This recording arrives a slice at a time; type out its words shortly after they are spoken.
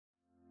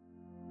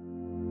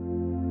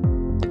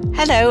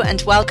Hello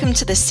and welcome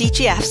to the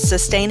CGF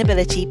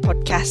Sustainability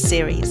Podcast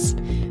Series.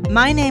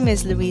 My name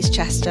is Louise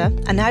Chester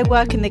and I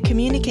work in the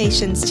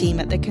communications team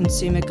at the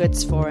Consumer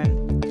Goods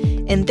Forum.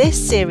 In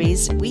this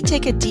series, we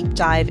take a deep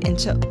dive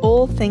into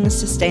all things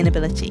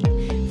sustainability,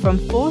 from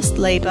forced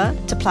labour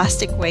to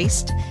plastic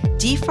waste,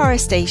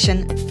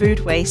 deforestation,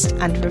 food waste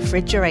and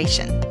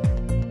refrigeration.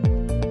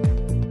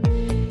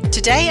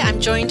 Today, I'm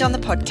joined on the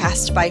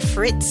podcast by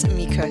Fritz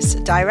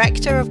Mikus,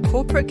 Director of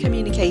Corporate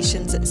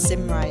Communications at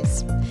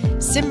Symrise.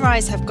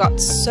 Symrise have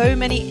got so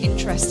many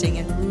interesting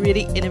and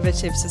really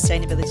innovative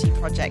sustainability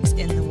projects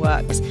in the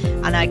works,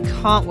 and I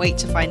can't wait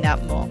to find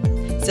out more.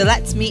 So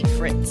let's meet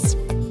Fritz.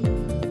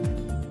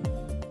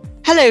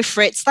 Hello,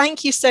 Fritz.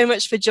 Thank you so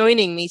much for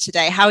joining me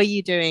today. How are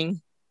you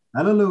doing?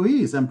 Hello,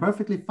 Louise. I'm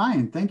perfectly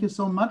fine. Thank you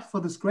so much for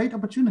this great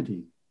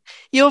opportunity.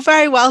 You're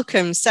very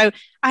welcome. So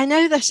I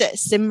know that at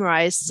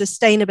Symrise,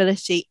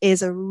 sustainability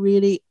is a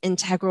really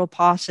integral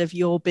part of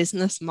your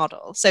business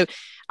model. So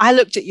I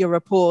looked at your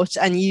report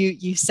and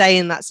you say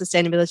in that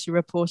sustainability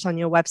report on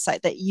your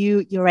website that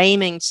you're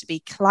aiming to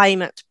be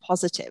climate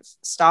positive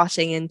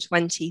starting in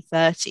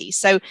 2030.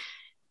 So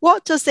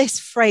what does this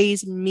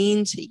phrase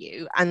mean to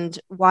you and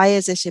why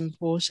is it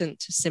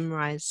important to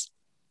Symrise?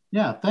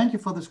 Yeah, thank you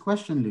for this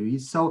question,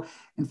 Louise. So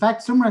in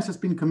fact, Symrise has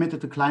been committed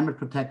to climate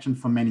protection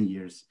for many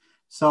years.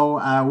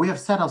 So we have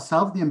set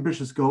ourselves the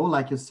ambitious goal,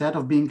 like you said,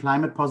 of being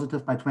climate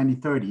positive by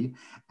 2030.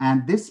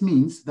 And this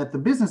means that the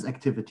business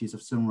activities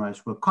of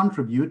Symrise will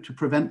contribute to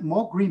prevent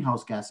more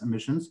greenhouse gas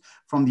emissions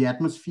from the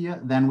atmosphere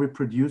than we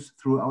produce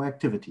through our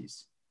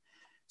activities.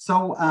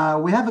 So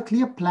we have a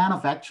clear plan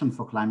of action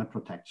for climate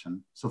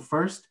protection. So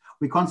first,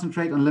 we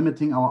concentrate on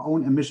limiting our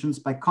own emissions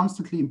by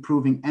constantly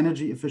improving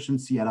energy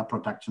efficiency at our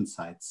production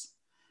sites.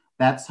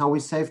 That's how we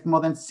saved more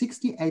than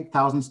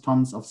 68,000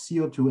 tons of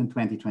CO2 in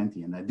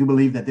 2020. And I do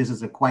believe that this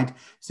is a quite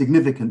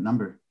significant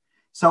number.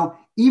 So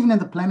even in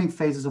the planning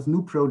phases of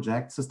new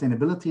projects,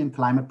 sustainability and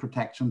climate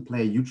protection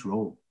play a huge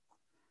role.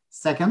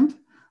 Second,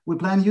 we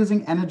plan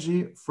using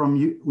energy from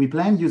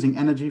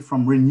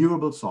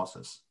renewable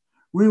sources.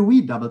 We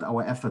redoubled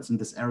our efforts in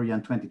this area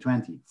in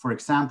 2020. For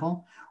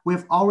example, we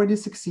have already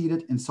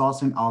succeeded in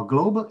sourcing our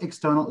global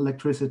external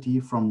electricity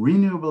from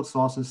renewable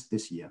sources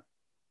this year.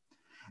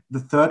 The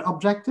third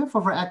objective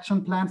of our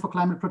action plan for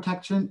climate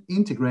protection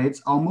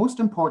integrates our most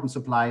important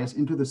suppliers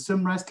into the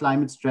Symrise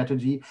climate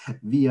strategy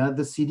via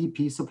the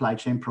CDP supply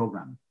chain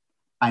program.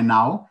 By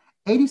now,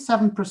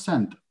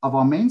 87% of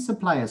our main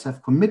suppliers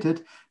have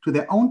committed to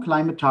their own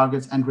climate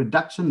targets and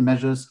reduction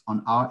measures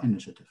on our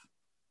initiative.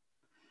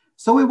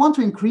 So we want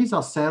to increase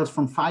our sales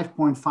from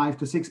 5.5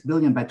 to 6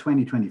 billion by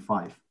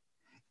 2025.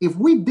 If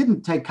we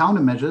didn't take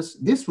countermeasures,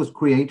 this would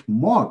create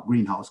more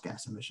greenhouse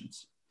gas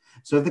emissions.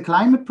 So if the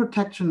climate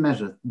protection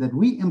measures that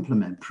we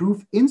implement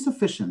prove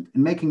insufficient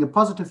in making a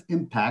positive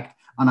impact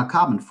on our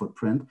carbon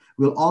footprint,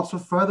 we'll also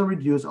further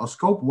reduce our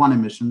Scope 1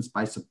 emissions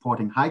by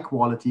supporting high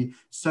quality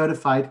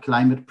certified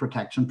climate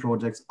protection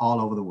projects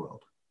all over the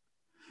world.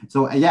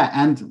 So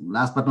and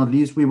last but not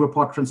least, we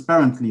report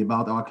transparently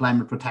about our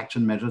climate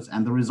protection measures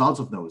and the results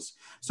of those.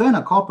 So in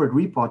a corporate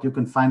report, you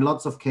can find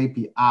lots of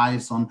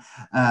KPIs on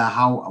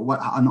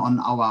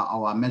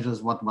our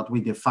measures, what we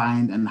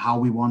defined and how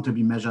we want to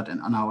be measured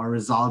and on our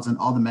results and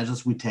all the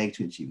measures we take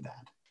to achieve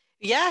that.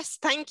 Yes,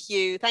 thank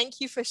you.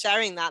 Thank you for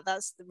sharing that.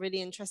 That's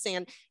really interesting.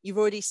 And you've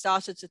already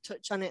started to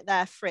touch on it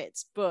there,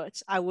 Fritz,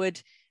 but I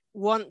would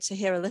want to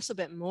hear a little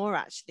bit more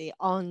actually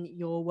on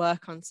your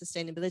work on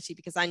sustainability,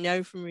 because I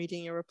know from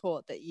reading your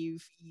report that you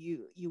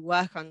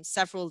work on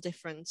several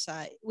different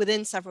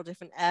within several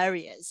different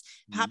areas.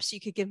 Perhaps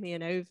you could give me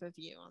an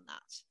overview on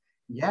that.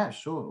 Yeah,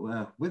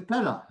 sure, with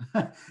pleasure.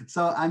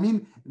 So, I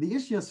mean, the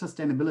issue of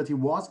sustainability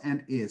was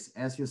and is,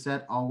 as you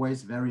said,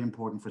 always very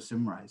important for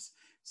Symrise.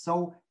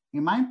 So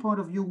in my point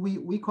of view,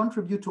 we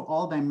contribute to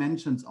all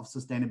dimensions of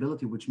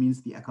sustainability, which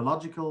means the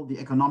ecological, the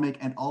economic,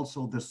 and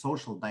also the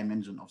social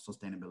dimension of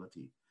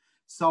sustainability.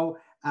 So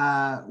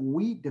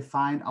we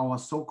defined our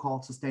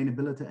so-called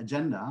sustainability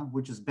agenda,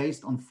 which is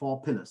based on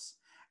 4 pillars.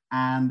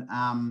 And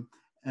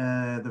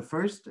the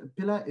first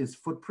pillar is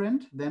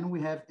footprint. Then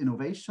we have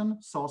innovation,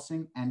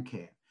 sourcing, and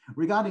care.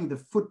 Regarding the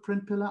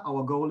footprint pillar,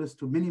 our goal is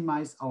to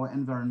minimize our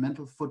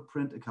environmental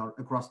footprint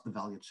across the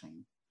value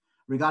chain.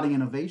 Regarding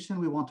innovation,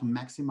 we want to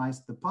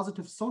maximize the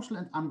positive social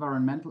and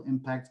environmental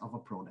impacts of our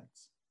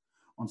products.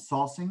 On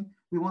sourcing,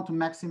 we want to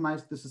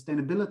maximize the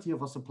sustainability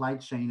of our supply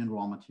chain and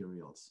raw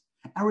materials.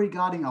 And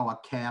regarding our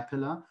care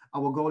pillar,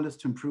 our goal is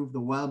to improve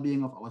the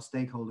well-being of our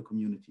stakeholder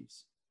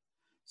communities.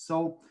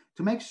 So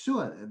to make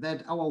sure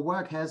that our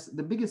work has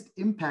the biggest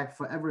impact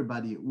for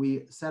everybody,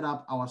 we set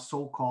up our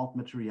so-called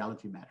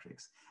materiality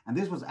matrix. And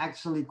this was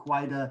actually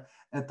quite a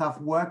tough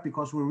work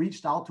because we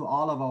reached out to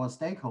all of our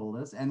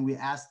stakeholders and we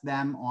asked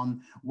them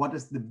on what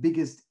is the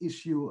biggest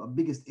issue,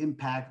 biggest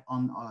impact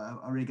on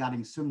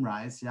regarding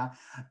Symrise, yeah.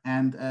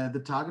 And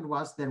the target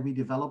was that we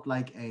developed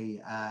like a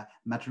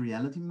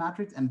materiality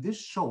matrix, and this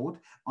showed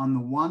on the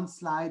one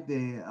slide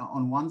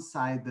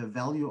the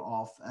value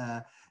of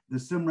the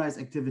Symrise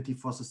activity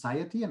for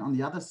society, and on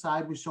the other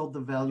side we showed the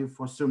value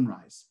for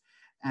Symrise.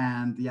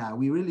 And yeah,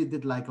 we really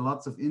did like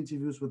lots of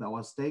interviews with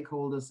our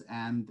stakeholders,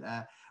 and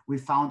we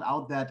found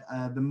out that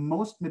the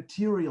most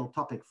material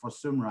topic for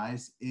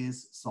Symrise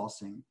is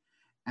sourcing.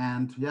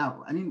 And yeah,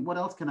 I mean, what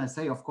else can I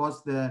say? Of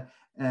course, the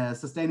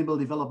Sustainable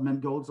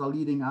Development Goals are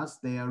leading us.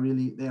 They are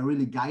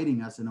really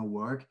guiding us in our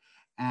work.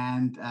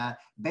 And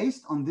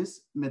based on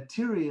this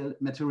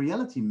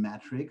materiality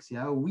metrics,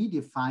 yeah, we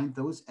defined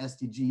those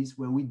SDGs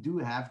where we do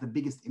have the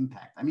biggest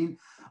impact. I mean,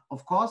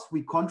 of course,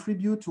 we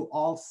contribute to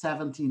all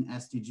 17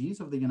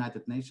 SDGs of the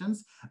United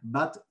Nations,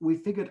 but we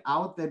figured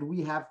out that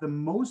we have the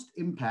most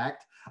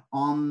impact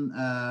on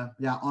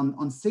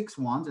on 6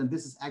 ones, and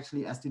this is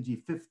actually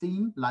SDG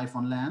 15, life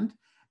on land,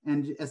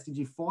 and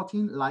SDG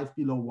 14, life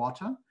below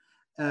water.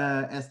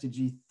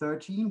 SDG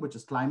 13, which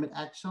is climate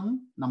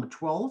action, number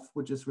 12,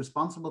 which is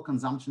responsible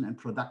consumption and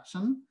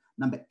production,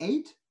 number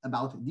 8,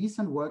 about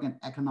decent work and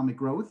economic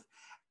growth,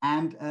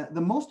 and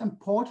the most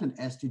important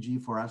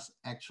SDG for us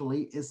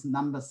actually is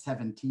number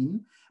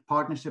 17,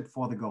 partnership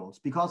for the goals,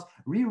 because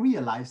we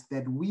realized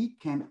that we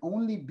can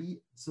only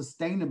be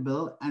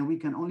sustainable and we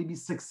can only be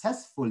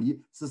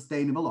successfully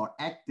sustainable or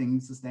acting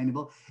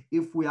sustainable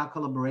if we are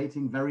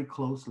collaborating very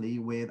closely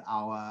with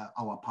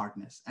our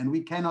partners. And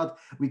we can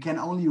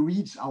only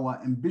reach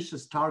our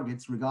ambitious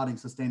targets regarding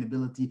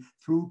sustainability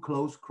through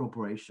close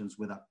cooperations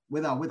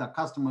with our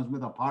customers,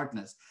 with our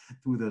partners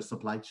through the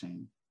supply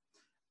chain.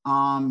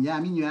 Yeah,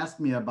 I mean, you asked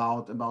me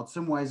about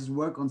Symrise's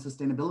work on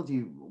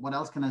sustainability. What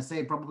else can I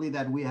say? Probably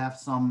that we have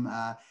some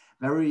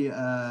very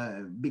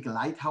big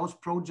lighthouse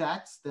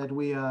projects that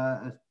we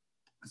are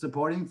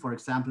supporting, for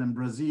example, in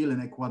Brazil, in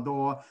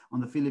Ecuador, on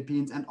the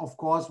Philippines. And of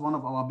course, one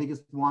of our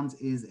biggest ones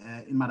is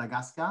in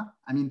Madagascar.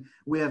 I mean,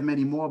 we have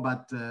many more,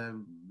 but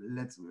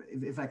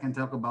if I can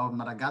talk about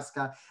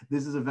Madagascar,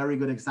 this is a very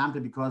good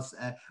example because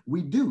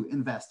we do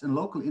invest in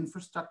local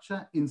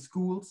infrastructure, in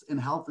schools, in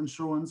health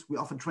insurance. We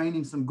offer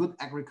training, some good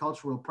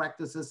agricultural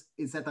practices,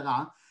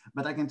 etc.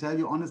 But I can tell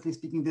you, honestly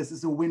speaking, this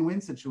is a win-win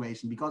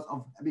situation because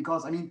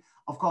I mean,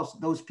 of course,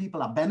 those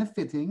people are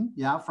benefiting,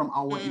 yeah, from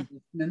our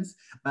investments,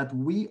 but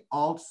we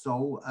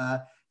also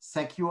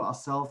secure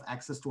ourselves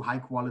access to high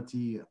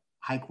quality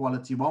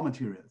raw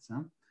materials.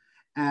 Huh?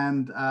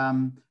 And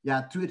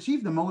yeah, to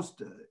achieve the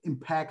most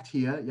impact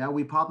here, yeah,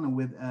 we partner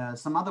with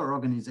some other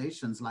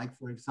organizations, like,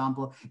 for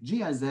example,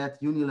 GIZ,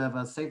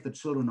 Unilever, Save the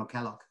Children, or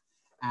Kellogg.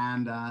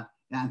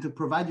 And to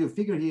provide you a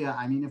figure here,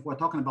 I mean, if we're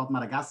talking about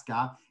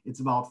Madagascar, it's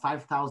about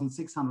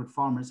 5,600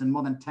 farmers and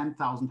more than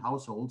 10,000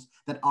 households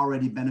that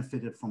already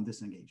benefited from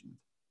this engagement.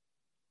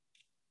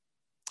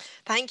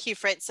 Thank you,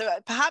 Fritz. So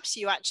perhaps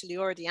you actually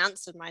already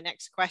answered my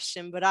next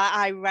question, but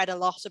I read a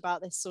lot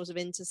about this sort of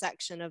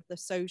intersection of the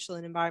social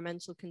and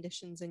environmental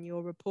conditions in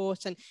your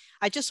report. And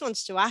I just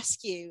wanted to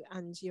ask you,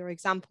 and your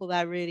example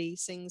there really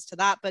sings to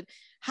that, but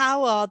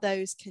how are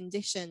those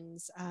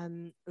conditions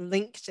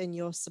linked in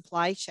your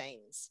supply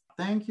chains?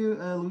 Thank you,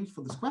 Louise,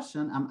 for this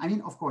question. I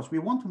mean, of course, we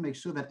want to make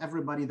sure that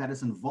everybody that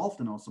is involved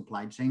in our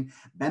supply chain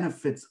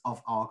benefits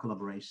of our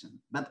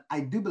collaboration. But I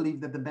do believe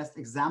that the best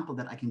example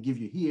that I can give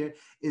you here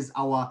is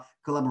our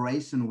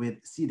collaboration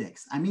with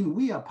Sedex. I mean,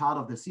 we are part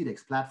of the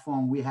Sedex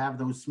platform. We have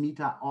those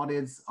SMETA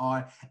audits,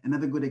 or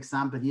another good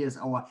example here is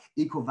our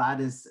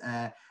EcoVadis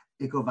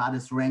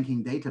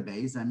ranking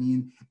database. I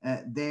mean,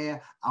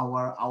 there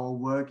our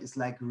work is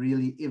like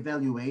really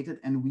evaluated,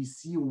 and we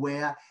see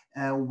where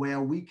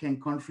we can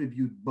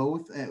contribute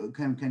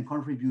can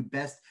contribute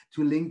best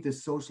to link the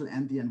social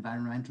and the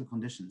environmental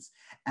conditions.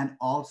 And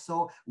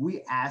also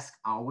we ask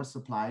our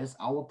suppliers,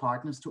 our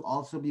partners, to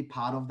also be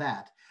part of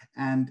that.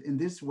 And in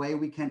this way,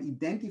 we can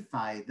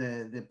identify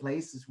the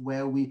places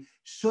where we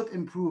should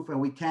improve, where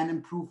we can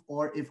improve,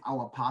 or if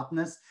our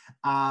partners,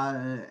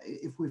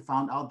 if we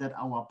found out that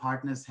our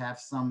partners have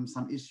some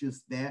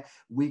issues there,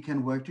 we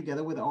can work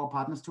together with our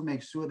partners to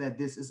make sure that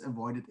this is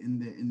avoided in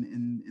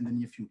the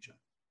near future.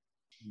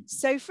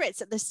 So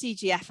Fritz, at the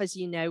CGF, as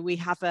you know, we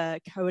have a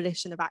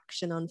coalition of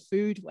action on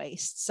food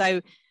waste. So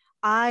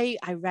I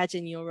read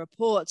in your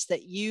report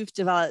that you've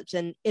developed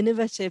an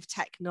innovative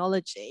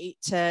technology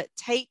to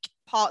take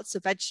parts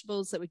of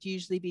vegetables that would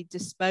usually be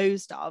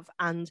disposed of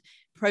and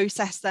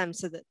process them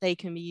so that they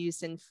can be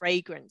used in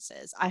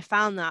fragrances. I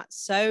found that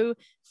so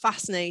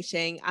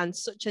fascinating and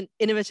such an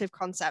innovative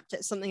concept.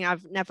 It's something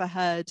I've never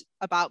heard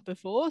about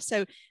before.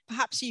 So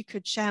perhaps you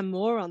could share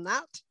more on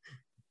that.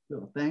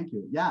 Sure, thank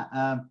you. Yeah,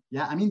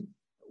 I mean,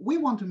 we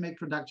want to make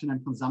production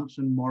and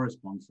consumption more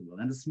responsible.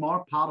 And a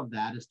small part of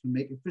that is to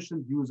make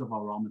efficient use of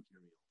our raw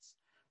materials.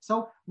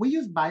 So we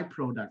use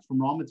byproducts from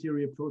raw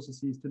material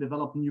processes to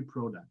develop new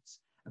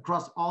products.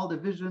 Across all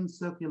divisions,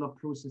 circular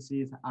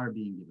processes are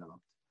being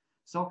developed.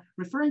 So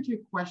referring to your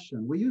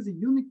question, we use a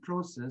unique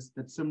process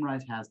that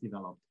Symrise has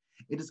developed.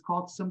 It is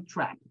called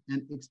SymTrap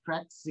and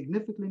extracts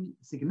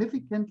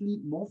significantly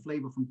more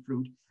flavor from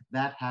fruit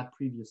that had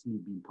previously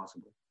been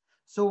possible.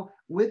 So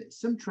with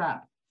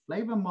SymTrap,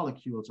 flavor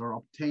molecules are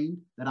obtained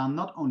that are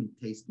not only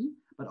tasty,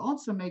 but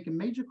also make a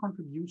major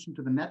contribution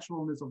to the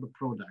naturalness of the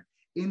product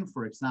in,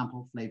 for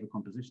example, flavor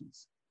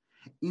compositions.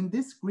 In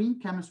this green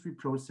chemistry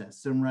process,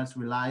 Symrise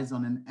relies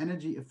on an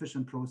energy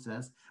efficient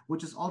process,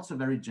 which is also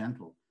very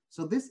gentle.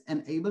 So this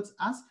enables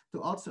us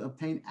to also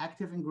obtain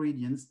active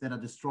ingredients that are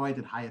destroyed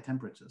at higher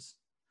temperatures.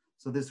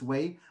 So this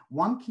way,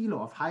 1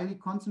 kilo of highly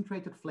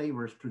concentrated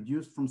flavor is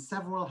produced from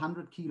several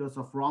hundred kilos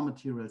of raw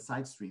material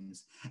side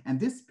streams. And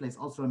this plays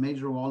also a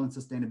major role in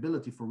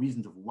sustainability for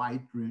reasons of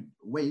weight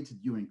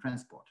during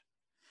transport.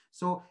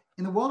 So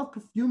in the world of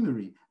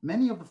perfumery,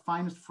 many of the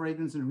finest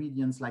fragrance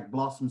ingredients like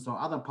blossoms or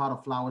other part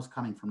of flowers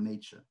coming from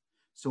nature.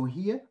 So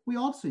here we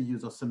also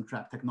use our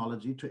SymTrap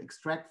technology to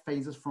extract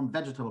phases from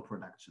vegetable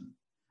production.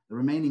 The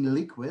remaining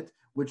liquid,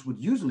 which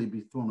would usually be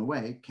thrown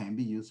away, can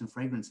be used in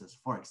fragrances,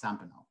 for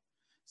example now.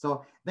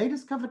 So they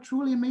discovered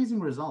truly amazing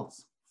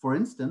results. For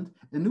instance,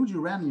 a new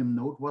geranium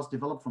note was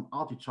developed from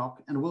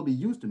artichoke and will be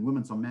used in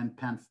women's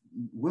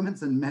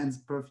and men's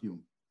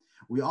perfume.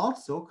 We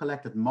also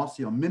collected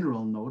mossy or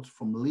mineral notes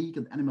from leek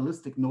and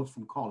animalistic notes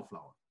from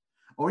cauliflower.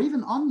 Or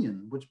even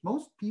onion, which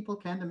most people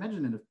can't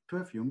imagine in a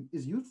perfume,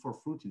 is used for a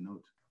fruity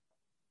note.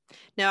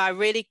 No, I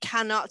really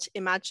cannot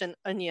imagine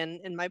onion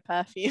in my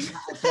perfume.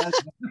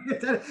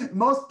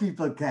 Most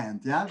people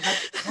can't, yeah.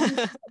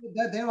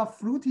 But there are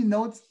fruity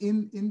notes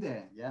in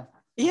there, yeah.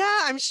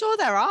 Yeah, I'm sure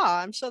there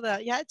are. I'm sure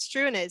that, yeah, it's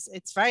true. And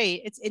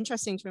it's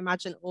interesting to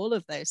imagine all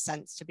of those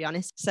scents, to be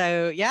honest.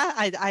 So yeah,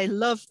 I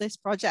love this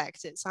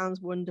project. It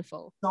sounds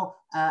wonderful. So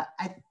I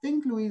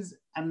think, Louise,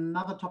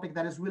 another topic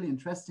that is really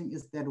interesting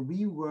is that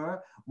we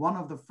were one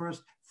of the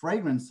first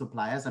fragrance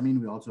suppliers. I mean,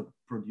 we also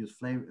produce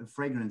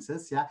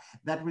fragrances, yeah,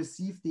 that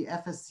received the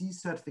FSC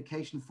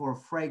certification for a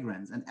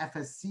fragrance. And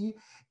FSC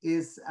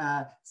is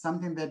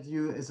something that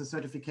is a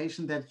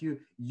certification that you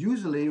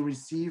usually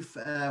receive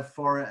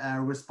for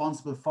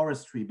responsible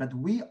forestry. But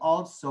we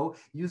also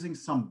using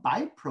some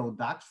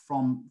byproducts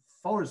from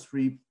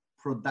forestry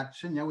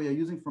production. Yeah, we are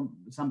using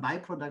some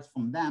byproducts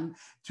from them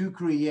to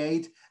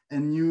create a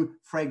new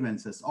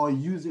fragrances, or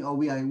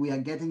we are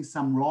getting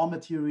some raw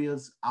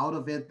materials out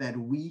of it that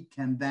we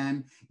can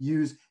then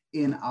use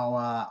in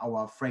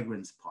our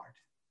fragrance part.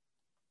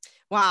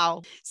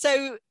 Wow.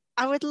 So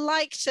I would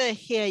like to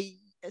hear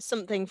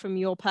something from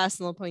your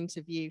personal point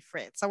of view,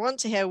 Fritz. I want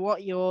to hear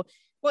what your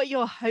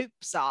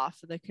hopes are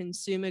for the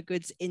consumer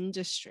goods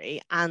industry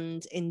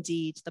and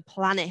indeed the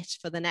planet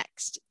for the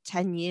next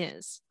 10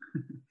 years.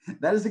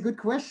 That is a good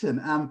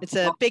question. It's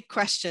a big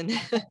question.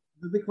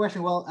 The big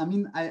question. Well, I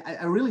mean,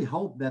 I really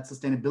hope that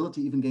sustainability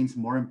even gains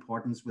more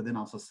importance within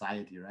our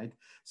society, right?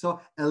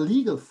 So a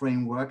legal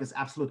framework is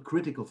absolutely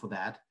critical for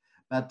that.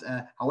 But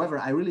however,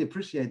 I really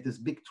appreciate this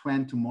big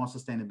trend to more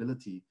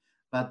sustainability.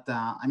 But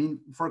I mean,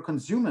 for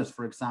consumers,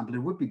 for example, it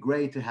would be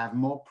great to have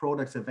more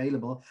products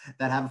available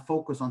that have a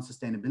focus on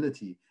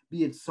sustainability,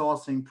 be it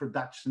sourcing,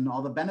 production,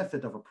 or the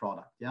benefit of a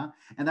product, yeah?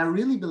 And I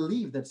really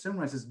believe that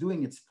Symrise is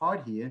doing its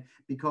part here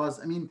because,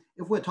 I mean,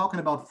 if we're talking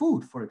about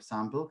food, for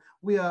example,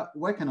 we are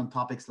working on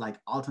topics like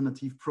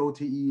alternative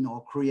protein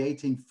or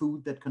creating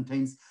food that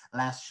contains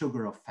less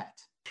sugar or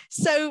fat.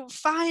 So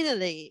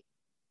finally,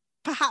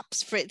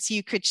 perhaps, Fritz,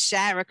 you could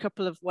share a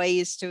couple of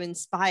ways to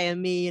inspire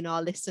me and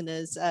our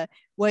listeners,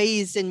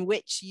 ways in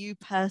which you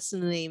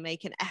personally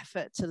make an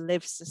effort to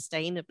live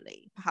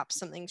sustainably. Perhaps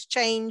something's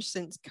changed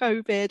since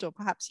COVID, or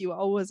perhaps you were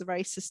always a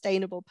very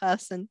sustainable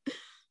person.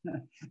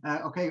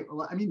 Okay,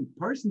 well, I mean,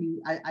 personally,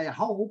 I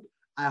hope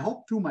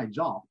through my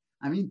job,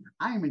 I mean,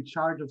 I am in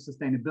charge of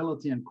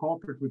sustainability and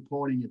corporate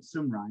reporting at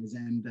Symrise,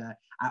 and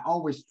I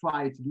always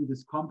try to do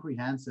this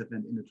comprehensive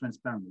and in a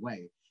transparent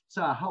way.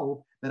 So I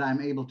hope that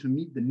I'm able to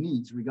meet the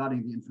needs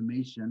regarding the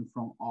information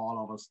from all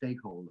of our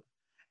stakeholders.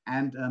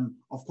 And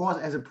of course,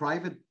 as a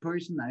private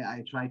person,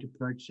 I try to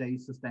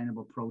purchase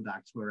sustainable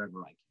products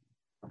wherever I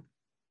can.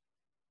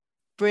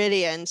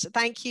 Brilliant.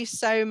 Thank you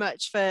so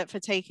much for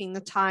taking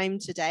the time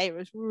today. It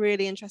was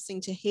really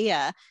interesting to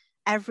hear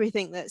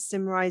everything that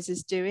Symrise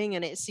is doing.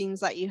 And it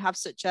seems like you have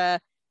such a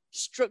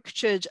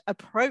structured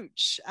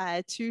approach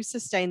to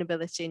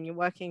sustainability, and you're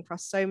working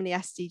across so many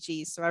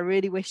SDGs. So I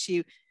really wish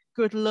you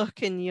good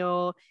luck in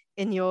your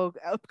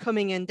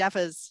upcoming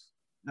endeavors.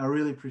 I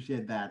really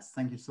appreciate that.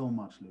 Thank you so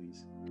much,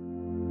 Louise.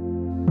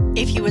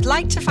 If you would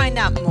like to find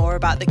out more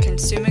about the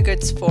Consumer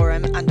Goods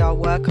Forum and our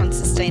work on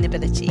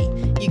sustainability,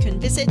 you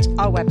can visit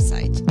our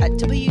website at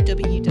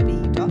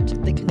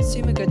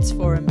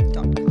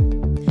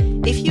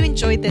www.theconsumergoodsforum.com. If you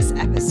enjoyed this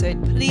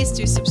episode, please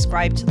do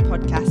subscribe to the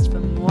podcast for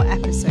more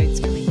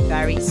episodes coming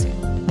very soon.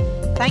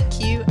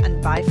 Thank you,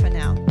 and bye for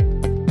now.